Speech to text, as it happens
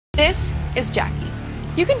This is Jackie.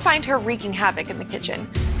 You can find her wreaking havoc in the kitchen.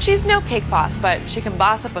 She's no cake boss, but she can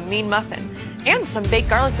boss up a mean muffin and some baked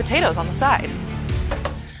garlic potatoes on the side.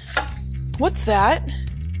 What's that?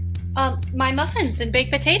 My muffins and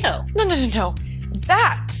baked potato. No.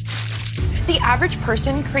 That! The average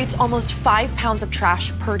person creates almost 5 pounds of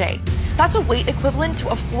trash per day. That's a weight equivalent to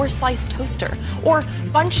a 4-slice toaster or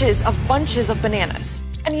bunches of bananas.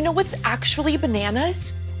 And you know what's actually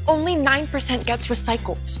bananas? Only 9% gets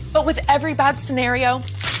recycled. But with every bad scenario,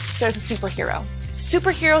 there's a superhero.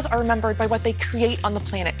 Superheroes are remembered by what they create on the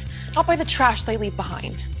planet, not by the trash they leave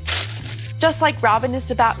behind. Just like Robin is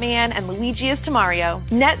to Batman and Luigi is to Mario,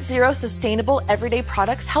 net zero sustainable everyday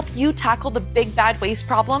products help you tackle the big bad waste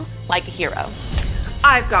problem like a hero.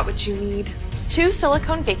 I've got what you need. 2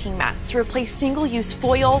 silicone baking mats to replace single-use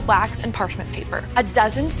foil, wax, and parchment paper. A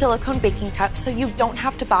dozen silicone baking cups so you don't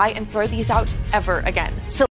have to buy and throw these out ever again.